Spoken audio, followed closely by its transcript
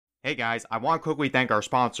Hey guys, I want to quickly thank our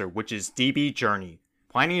sponsor, which is DB Journey.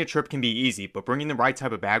 Planning a trip can be easy, but bringing the right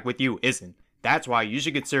type of bag with you isn't. That's why you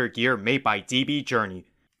should consider gear made by DB Journey.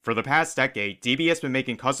 For the past decade, DB has been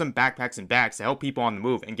making custom backpacks and bags to help people on the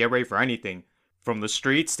move and get ready for anything. From the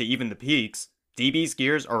streets to even the peaks, DB's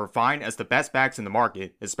gears are refined as the best bags in the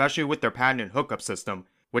market, especially with their patented hookup system,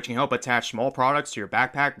 which can help attach small products to your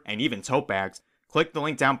backpack and even tote bags. Click the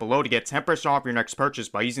link down below to get 10% off your next purchase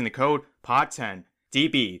by using the code POD10.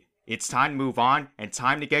 DB. It's time to move on and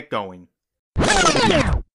time to get going.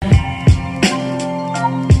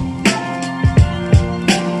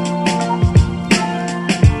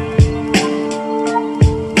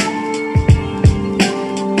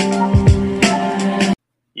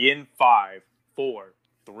 In 5, 4,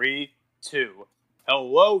 3, 2.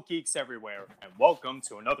 Hello, geeks everywhere, and welcome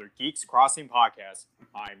to another Geeks Crossing podcast.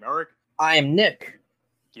 I'm Eric. I am Nick.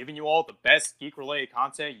 Giving you all the best geek-related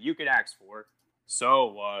content you could ask for.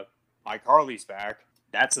 So, iCarly's back.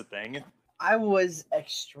 That's a thing. I was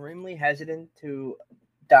extremely hesitant to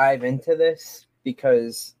dive into this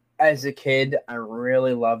because as a kid, I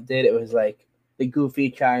really loved it. It was like the goofy,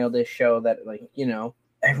 childish show that,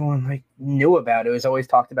 everyone knew about. It was always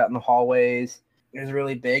talked about in the hallways. It was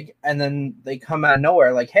really big. And then they come out of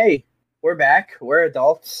nowhere like, hey, we're back. We're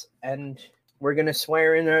adults. And we're going to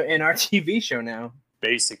swear in our TV show now.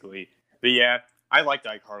 Basically. But yeah, I liked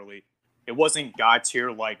iCarly. It wasn't God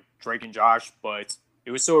tier like Drake and Josh, but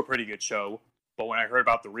it was still a pretty good show. But when I heard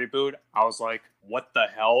about the reboot, I was like, what the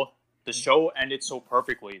hell? The show ended so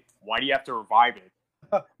perfectly. Why do you have to revive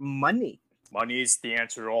it? Money. Money is the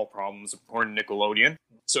answer to all problems, according to Nickelodeon.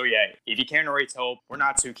 So yeah, if you can't already tell, we're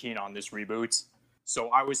not too keen on this reboot. So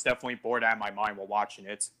I was definitely bored out of my mind while watching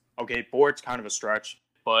it. Okay, bored's kind of a stretch,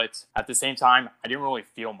 but at the same time, I didn't really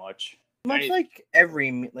feel much. Much like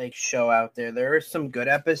every show out there, there were some good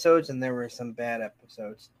episodes and there were some bad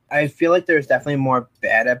episodes. I feel like there's definitely more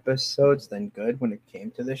bad episodes than good when it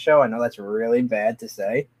came to the show. I know that's really bad to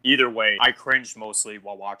say. Either way, I cringed mostly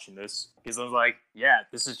while watching this because I was like, yeah,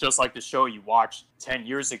 this is just like the show you watched 10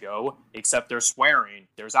 years ago, except there's swearing,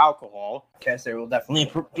 there's alcohol. Guess there will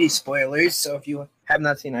definitely be spoilers, so if you have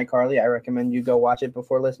not seen iCarly, I recommend you go watch it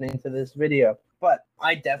before listening to this video. But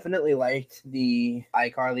I definitely liked the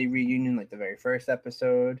iCarly reunion, like the very first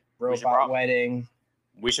episode, robot wedding.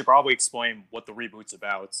 We should probably explain what the reboot's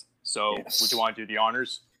about. So, yes. Would you want to do the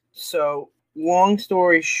honors? So, long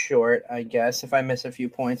story short, I guess, if I miss a few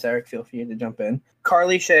points, Eric, feel free to jump in.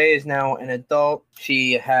 Carly Shay is now an adult.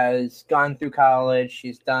 She has gone through college.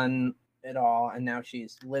 She's done it all, and now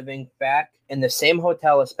she's living back in the same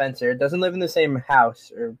hotel as Spencer. Doesn't live in the same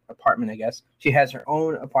house or apartment, I guess. She has her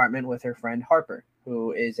own apartment with her friend Harper,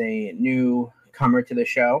 who is a newcomer to the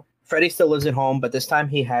show. Freddie still lives at home, but this time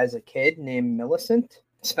he has a kid named Millicent.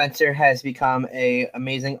 Spencer has become a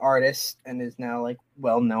amazing artist and is now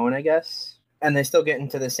well known, I guess. And they still get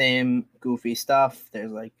into the same goofy stuff.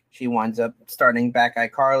 There's she winds up starting back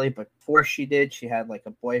iCarly, but before she did, she had a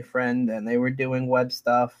boyfriend and they were doing web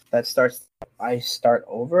stuff. That starts I Start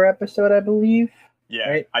Over episode, I believe. Yeah,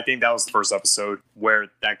 right? I think that was the first episode where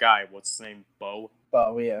that guy, what's his name, Bo,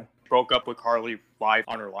 yeah, broke up with Carly live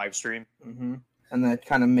on her live stream. Mm-hmm. And that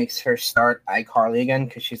kind of makes her start iCarly again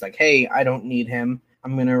because she's like, hey, I don't need him.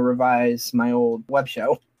 I'm going to revise my old web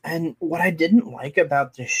show. And what I didn't like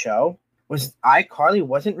about this show was iCarly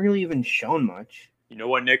wasn't really even shown much. You know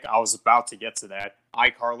what, Nick? I was about to get to that.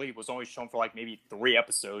 iCarly was only shown for maybe 3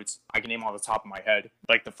 episodes. I can name off the top of my head.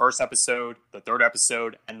 The first episode, the third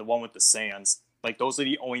episode, and the one with the sands. Those are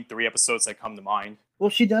the only 3 episodes that come to mind. Well,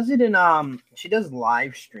 she does it in, she does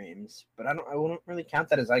live streams, but I wouldn't really count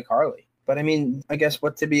that as iCarly. But I mean, I guess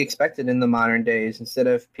what to be expected in the modern days. Instead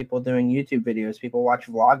of people doing YouTube videos, people watch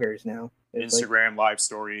vloggers now. There's Instagram live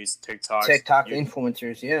stories, TikTok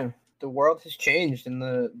influencers, yeah. The world has changed in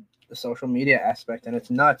the social media aspect, and it's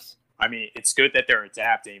nuts. I mean, it's good that they're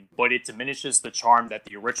adapting, but it diminishes the charm that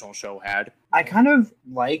the original show had. I kind of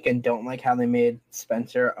like and don't like how they made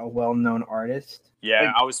Spencer a well-known artist.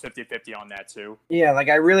 Yeah, I was 50-50 on that too. Yeah,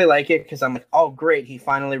 I really like it because I'm oh, great, he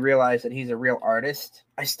finally realized that he's a real artist.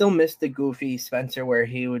 I still miss the goofy Spencer where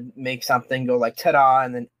he would make something go ta-da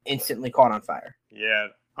and then instantly caught on fire. Yeah,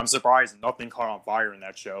 I'm surprised nothing caught on fire in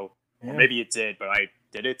that show. Yeah. Or maybe it did, but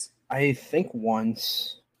did it? I think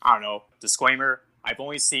once. I don't know. Disclaimer, I've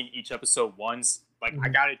only seen each episode once. I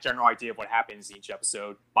got a general idea of what happens in each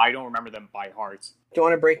episode, but I don't remember them by heart. Do you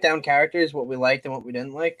want to break down characters, what we liked and what we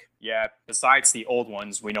didn't like? Yeah, besides the old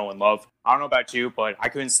ones we know and love. I don't know about you, but I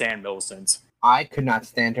couldn't stand Millicent. I could not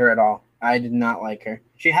stand her at all. I did not like her.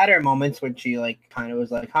 She had her moments when she kind of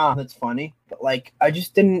was huh, that's funny. But I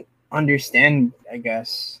just didn't understand, I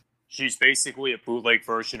guess. She's basically a bootleg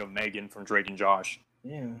version of Megan from Drake and Josh.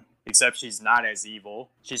 Yeah. Except she's not as evil.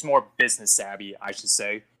 She's more business savvy, I should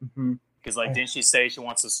say. Because, didn't she say she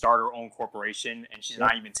wants to start her own corporation and she's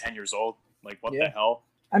not even 10 years old? Like, what the hell?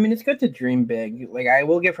 I mean, it's good to dream big. Like, I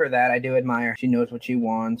will give her that. I do admire she knows what she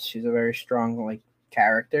wants. She's a very strong,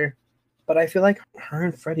 character. But I feel like her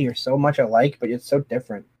and Freddie are so much alike, but it's so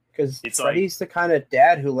different. Because Freddie's the kind of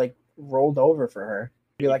dad who, rolled over for her.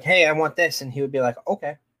 Be like, hey, I want this. And he would be like,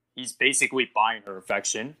 okay. He's basically buying her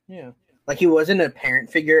affection. Yeah. Like, he wasn't a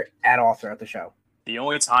parent figure at all throughout the show. The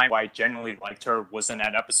only time I genuinely liked her was in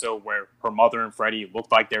that episode where her mother and Freddie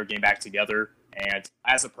looked like they were getting back together. And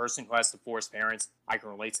as a person who has divorced parents, I can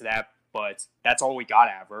relate to that. But that's all we got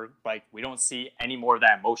out of her. We don't see any more of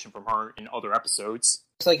that emotion from her in other episodes.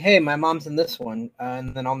 It's like, hey, my mom's in this one.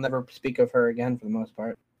 And then I'll never speak of her again for the most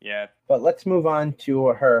part. Yeah. But let's move on to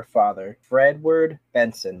her father, Fredward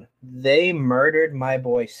Benson. They murdered my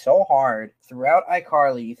boy so hard. Throughout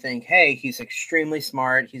iCarly, you think, hey, he's extremely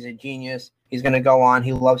smart. He's a genius. He's going to go on.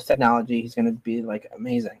 He loves technology. He's going to be,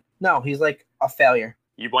 amazing. No, he's, a failure.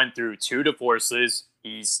 He went through 2 divorces.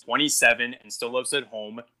 He's 27 and still lives at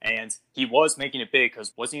home. And he was making it big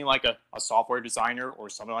because wasn't he, a software designer or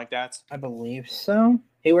something like that? I believe so.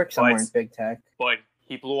 He worked somewhere in big tech. But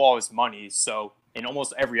he blew all his money, so in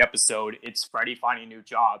almost every episode, it's Freddie finding a new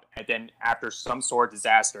job, and then after some sort of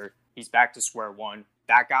disaster, he's back to square one.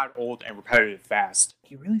 That got old and repetitive fast.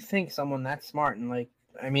 You really think someone that smart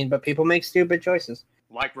and but people make stupid choices.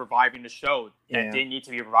 Like reviving the show that didn't need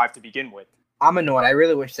to be revived to begin with. I'm annoyed. I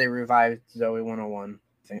really wish they revived Zoe 101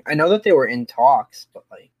 thing. I know that they were in talks, but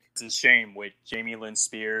it's a shame with Jamie Lynn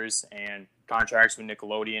Spears and contracts with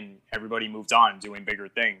Nickelodeon. Everybody moved on doing bigger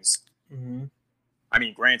things. Mm-hmm. I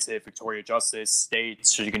mean, granted, Victoria Justice stayed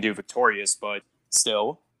so you can do Victorious, but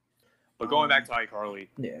still. But going back to iCarly.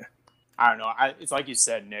 Yeah. I don't know. It's like you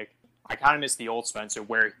said, Nick. I kind of miss the old Spencer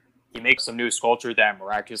where he makes some new sculpture that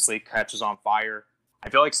miraculously catches on fire. I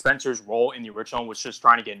feel like Spencer's role in the original was just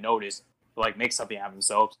trying to get noticed, to make something out of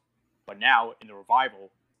himself. But now, in the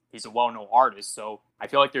revival, he's a well-known artist, so I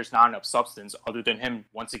feel like there's not enough substance other than him,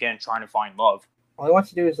 once again, trying to find love. All he wants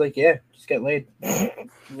to do is, just get laid.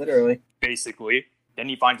 Literally. Basically. Then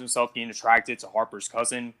he finds himself being attracted to Harper's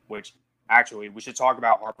cousin, which, actually, we should talk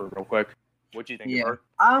about Harper real quick. What do you think of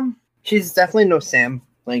her? She's definitely no Sam,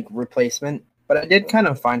 replacement. But I did kind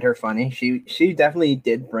of find her funny. She definitely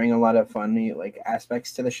did bring a lot of funny,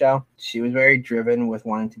 aspects to the show. She was very driven with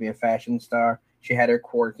wanting to be a fashion star. She had her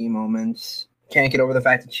quirky moments. Can't get over the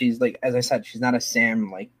fact that she's, as I said, she's not a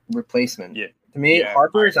Sam, replacement. Yeah. To me,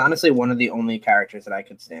 Harper is honestly one of the only characters that I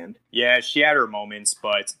could stand. Yeah, she had her moments,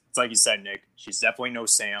 but it's like you said, Nick, she's definitely no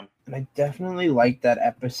Sam. And I definitely liked that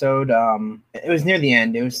episode. It was near the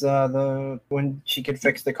end. It was the when she could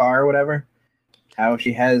fix the car or whatever. How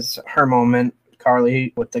she has her moment,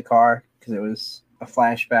 Carly, with the car, because it was a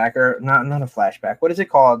flashback, or not a flashback. What is it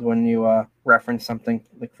called when you reference something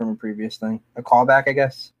from a previous thing? A callback, I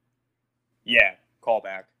guess? Yeah,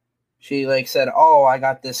 callback. She said, oh, I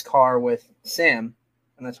got this car with Sam,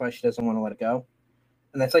 and that's why she doesn't want to let it go.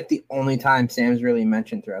 And that's the only time Sam's really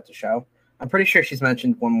mentioned throughout the show. I'm pretty sure she's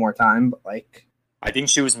mentioned one more time, but I think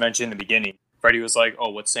she was mentioned in the beginning. Freddie was like, oh,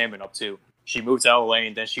 what's Sam been up to? She moved to LA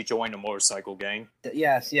and then she joined a motorcycle gang.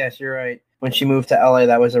 Yes, you're right. When she moved to LA,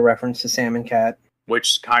 that was a reference to Sam and Cat.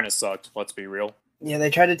 Which kind of sucked, let's be real. Yeah, they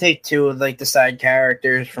tried to take 2 of the side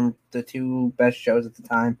characters from the 2 best shows at the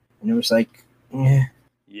time. And it was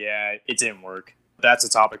Yeah, it didn't work. That's a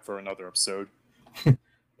topic for another episode.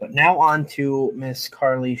 But now on to Miss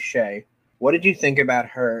Carly Shay. What did you think about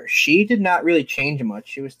her? She did not really change much.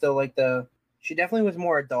 She was still she definitely was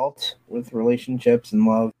more adult with relationships and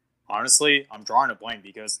love. Honestly, I'm drawing a blank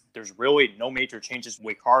because there's really no major changes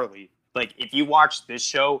with Carly. If you watch this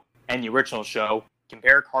show and the original show,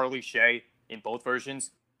 compare Carly Shay in both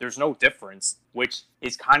versions, there's no difference, which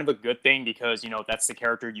is kind of a good thing because, that's the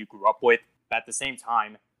character you grew up with. But at the same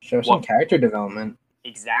time, show some character development.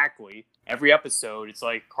 Exactly. Every episode, it's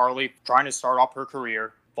Carly trying to start off her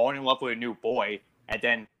career, falling in love with a new boy, and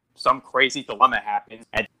then some crazy dilemma happens,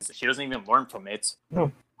 and she doesn't even learn from it.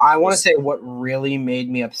 No. I want to say what really made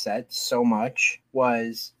me upset so much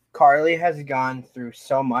was Carly has gone through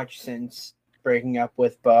so much since breaking up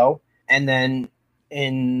with Bo, and then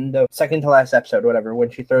in the second to last episode, whatever, when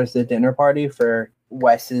she throws the dinner party for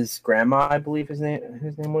Wes's grandma, I believe his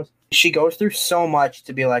name was. She goes through so much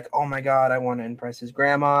to be oh my God, I want to impress his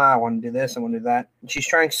grandma. I want to do this. I want to do that. And she's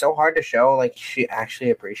trying so hard to show she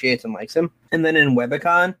actually appreciates and likes him. And then in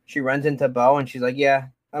Webicon, she runs into Bo and she's yeah,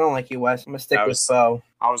 I don't like you, Wes. I'm going to stick with Bo.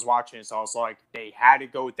 I was watching it, so I was they had to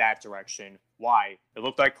go that direction Why? It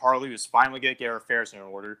looked like Carly was finally going to get her affairs in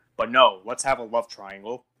order. But no, let's have a love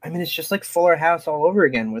triangle. I mean, it's just like Fuller House all over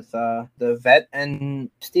again with the vet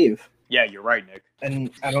and Steve. Yeah, you're right, Nick.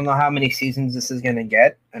 And I don't know how many seasons this is going to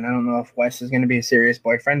get. And I don't know if Wes is going to be a serious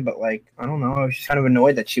boyfriend. But, like, I don't know. I was just kind of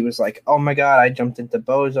annoyed that she was like, oh, my God, I jumped into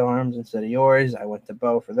Bo's arms instead of yours. I went to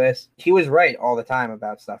Bo for this. He was right all the time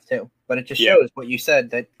about stuff, too. But it just shows what you said,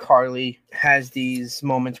 that Carly has these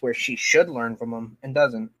moments where she should learn from him and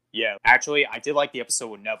doesn't. Yeah, actually, I did like the episode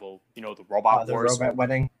with Neville. You know, the robot wars. The robot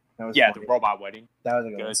wedding? That was funny. The robot wedding. That was a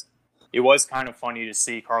good one. It was kind of funny to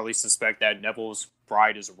see Carly suspect that Neville's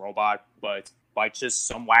bride is a robot, but by just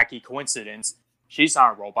some wacky coincidence, she's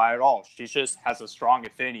not a robot at all. She just has a strong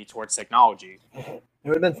affinity towards technology. It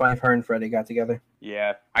would have been fun if her and Freddie got together.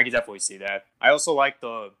 Yeah, I could definitely see that. I also like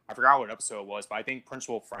I forgot what episode it was, but I think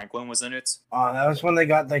Principal Franklin was in it. Oh, that was when they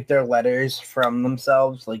got, like, their letters from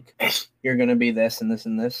themselves, like, you're going to be this and this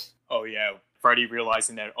and this. Oh, yeah. Freddie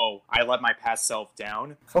realizing that, oh, I let my past self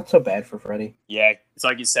down. I felt so bad for Freddie. Yeah, it's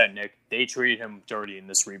like you said, Nick. They treated him dirty in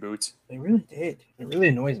this reboot. They really did. It really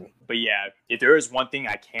annoys me. But yeah, if there is one thing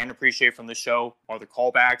I can appreciate from the show are the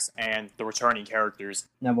callbacks and the returning characters.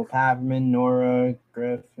 Neville Paverman, Nora,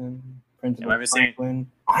 Griffin, Principal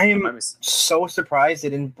Franklin. I am so surprised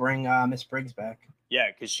they didn't bring Miss Briggs back. Yeah,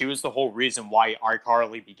 because she was the whole reason why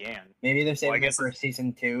iCarly began. Maybe they're saving it for a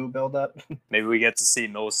season 2 build-up. Maybe we get to see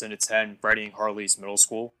Millicent attend Freddie and Harley's middle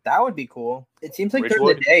school. That would be cool. It seems like during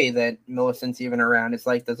the day that Millicent's even around. It's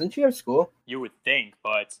like, doesn't she have school? You would think,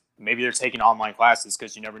 but maybe they're taking online classes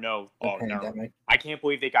because you never know. No. I can't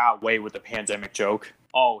believe they got away with the pandemic joke.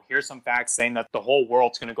 Oh, here's some facts saying that the whole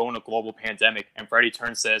world's going to go in a global pandemic, and Freddie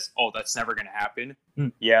turns says, oh, that's never going to happen.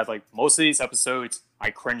 Yeah, like most of these episodes,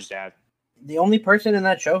 I cringed at. The only person in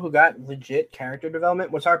that show who got legit character development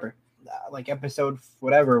was Harper. Like episode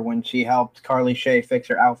whatever, when she helped Carly Shay fix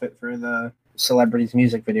her outfit for the celebrity's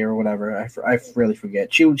music video or whatever. I really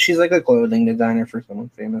forget. She's like a clothing designer for someone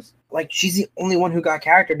famous. Like, she's the only one who got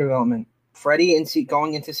character development. Freddie,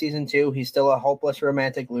 going into season 2, he's still a hopeless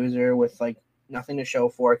romantic loser with, like, nothing to show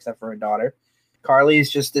for except for a daughter. Carly's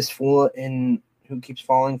just this fool who keeps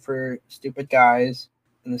falling for stupid guys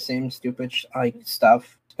and the same stupid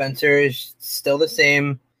stuff. Spencer is still the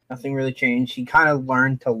same. Nothing really changed. He kind of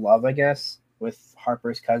learned to love, I guess, with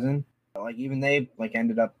Harper's cousin. Like, even they, like,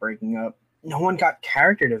 ended up breaking up. No one got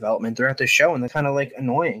character development throughout the show, and they're kind of, like,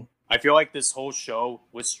 annoying. I feel like this whole show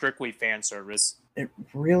was strictly fan service. It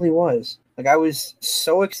really was. Like, I was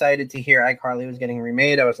so excited to hear iCarly was getting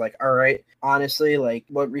remade. I was like, all right. Honestly, like,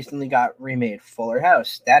 what recently got remade? Fuller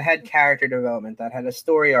House. That had character development. That had a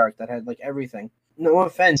story arc. That had, like, everything. No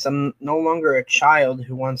offense, I'm no longer a child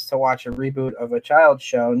who wants to watch a reboot of a child's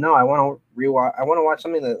show. No, I want to watch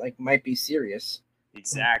something that, like, might be serious.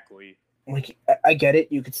 Exactly. Like, I get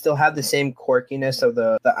it. You could still have the same quirkiness of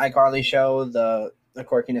the iCarly show, the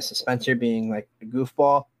quirkiness of Spencer being, like, a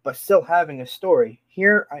goofball, but still having a story.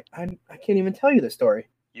 Here, I can't even tell you the story.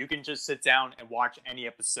 You can just sit down and watch any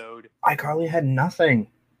episode. iCarly had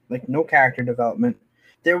nothing. Like, no character development.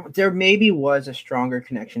 There maybe was a stronger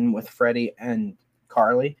connection with Freddie and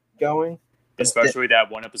Carly going. Especially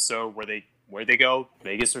that one episode where they go?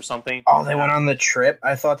 Vegas or something? Oh, they went on the trip?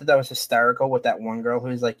 I thought that was hysterical with that one girl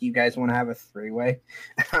who's like, you guys want to have a 3-way?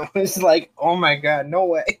 I was like, oh my God, no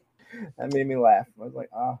way. That made me laugh. I was like,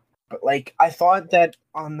 oh. But, like, I thought that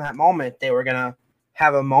on that moment they were going to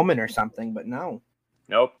have a moment or something, but no.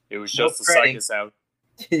 Nope. It was just to psych us out.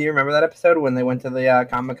 Do you remember that episode when they went to the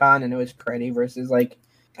Comic-Con and it was Creddy versus, like,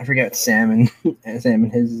 I forget Sam and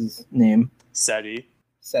his name. SETI.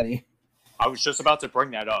 I was just about to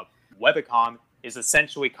bring that up. Webicon is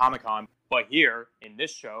essentially Comic-Con, but here, in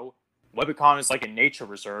this show, Webicon is like a nature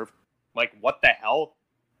reserve. Like, what the hell?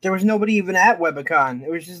 There was nobody even at Webicon. It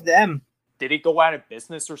was just them. Did it go out of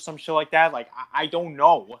business or some shit like that? Like, I don't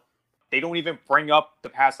know. They don't even bring up the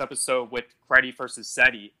past episode with Creddy versus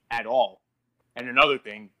SETI at all. And another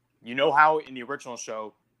thing, you know how in the original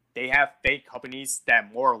show, they have fake companies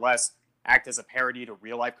that more or less act as a parody to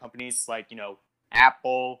real-life companies like, you know,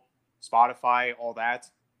 Apple, Spotify, all that.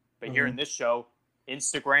 But here in this show,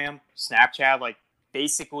 Instagram, Snapchat, like,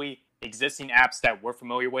 basically existing apps that we're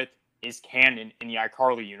familiar with is canon in the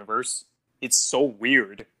iCarly universe. It's so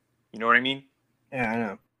weird. You know what I mean? Yeah, I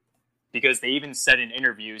know. Because they even said in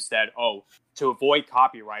interviews that, oh, to avoid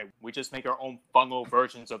copyright, we just make our own fun little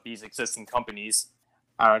versions of these existing companies.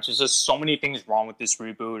 There's just so many things wrong with this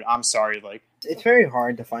reboot. I'm sorry, like... It's very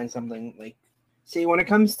hard to find something, like... See, when it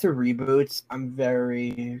comes to reboots, I'm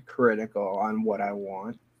very critical on what I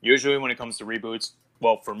want. Usually when it comes to reboots,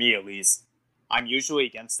 well, for me at least, I'm usually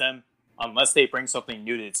against them unless they bring something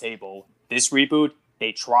new to the table. This reboot,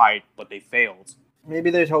 they tried, but they failed. Maybe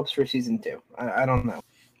there's hopes for season 2. I don't know.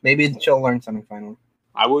 Maybe she'll learn something finally.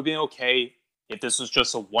 I would be okay if this was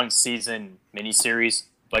just a one-season miniseries,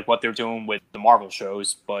 like what they're doing with the Marvel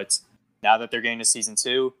shows, but now that they're getting to season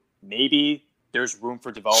 2, maybe there's room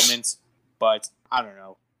for development, but I don't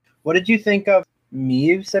know. What did you think of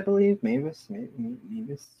Mavis, I believe? Mavis?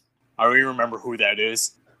 I don't even remember who that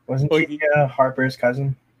is. Wasn't she Harper's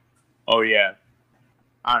cousin? Oh, yeah.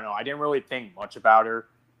 I don't know. I didn't really think much about her,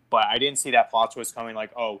 but I didn't see that plot twist coming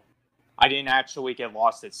like, oh, I didn't actually get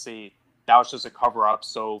lost at sea. That was just a cover-up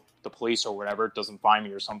so the police or whatever doesn't find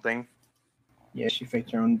me or something. Yeah, she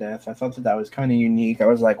faked her own death. I thought that was kind of unique. I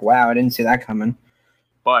was like, wow, I didn't see that coming.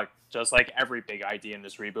 But just like every big idea in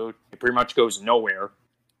this reboot, it pretty much goes nowhere.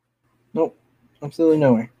 Nope, absolutely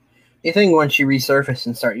nowhere. You think once she resurfaced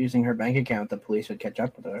and start using her bank account, the police would catch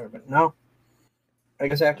up with her, but no. I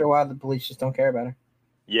guess after a while, the police just don't care about her.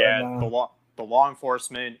 Yeah, the law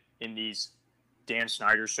enforcement in these Dan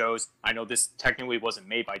Schneider shows, I know this technically wasn't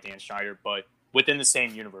made by Dan Schneider, but within the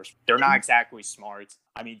same universe, they're not exactly smart.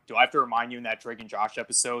 I mean, do I have to remind you in that Drake and Josh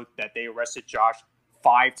episode that they arrested Josh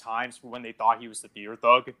 5 times for when they thought he was the theater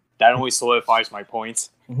thug? That only solidifies my point.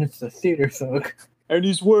 It's the theater thug. And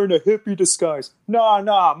he's wearing a hippie disguise.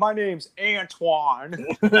 Nah, my name's Antoine.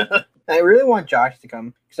 I really want Josh to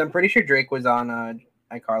come, because I'm pretty sure Drake was on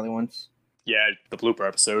iCarly once. Yeah, the blooper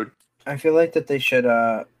episode. I feel like that they should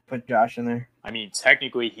put Josh in there. I mean,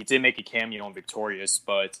 technically, he did make a cameo on Victorious,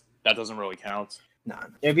 but that doesn't really count. No,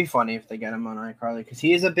 it'd be funny if they get him on iCarly, because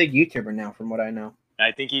he is a big YouTuber now, from what I know. And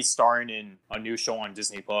I think he's starring in a new show on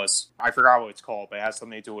Disney+. I forgot what it's called, but it has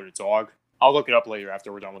something to do with a dog. I'll look it up later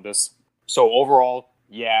after we're done with this. So overall,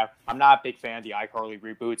 yeah, I'm not a big fan of the iCarly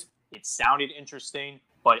reboot. It sounded interesting,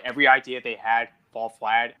 but every idea they had fall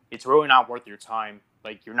flat. It's really not worth your time.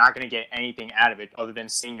 Like, you're not going to get anything out of it other than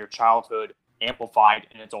seeing your childhood amplified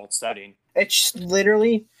in an adult setting. It's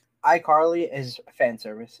literally, iCarly is fan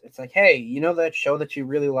service. It's like, hey, you know that show that you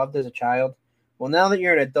really loved as a child? Well, now that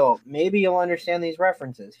you're an adult, maybe you'll understand these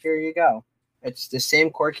references. Here you go. It's the same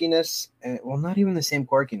quirkiness. Well, not even the same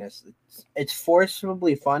quirkiness. It's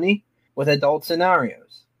forcibly funny with adult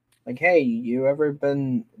scenarios. Like, hey, you ever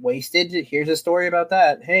been wasted? Here's a story about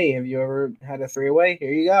that. Hey, have you ever had a 3-way?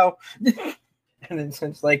 Here you go. And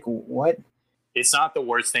it's like, what? It's not the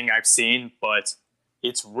worst thing I've seen, but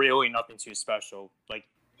it's really nothing too special. Like,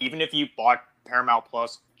 even if you bought Paramount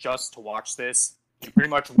Plus just to watch this, you pretty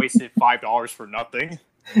much wasted $5 for nothing.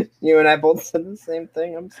 You and I both said the same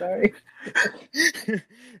thing. I'm sorry.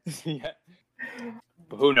 Yeah.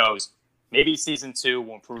 But who knows? Maybe season 2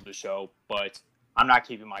 will improve the show, but I'm not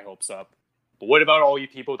keeping my hopes up. But what about all you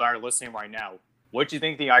people that are listening right now? What do you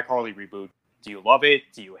think of the iCarly reboot? Do you love it?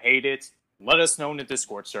 Do you hate it? Let us know in the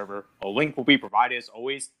Discord server. A link will be provided as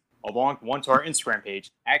always, along with one to our Instagram page,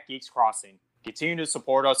 @Geeks Crossing. Continue to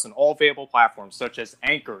support us on all available platforms such as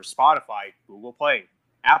Anchor, Spotify, Google Play,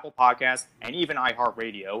 Apple Podcasts, and even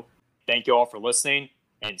iHeartRadio. Thank you all for listening,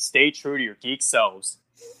 and stay true to your geek selves.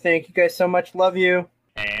 Thank you guys so much. Love you.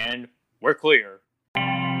 And we're clear.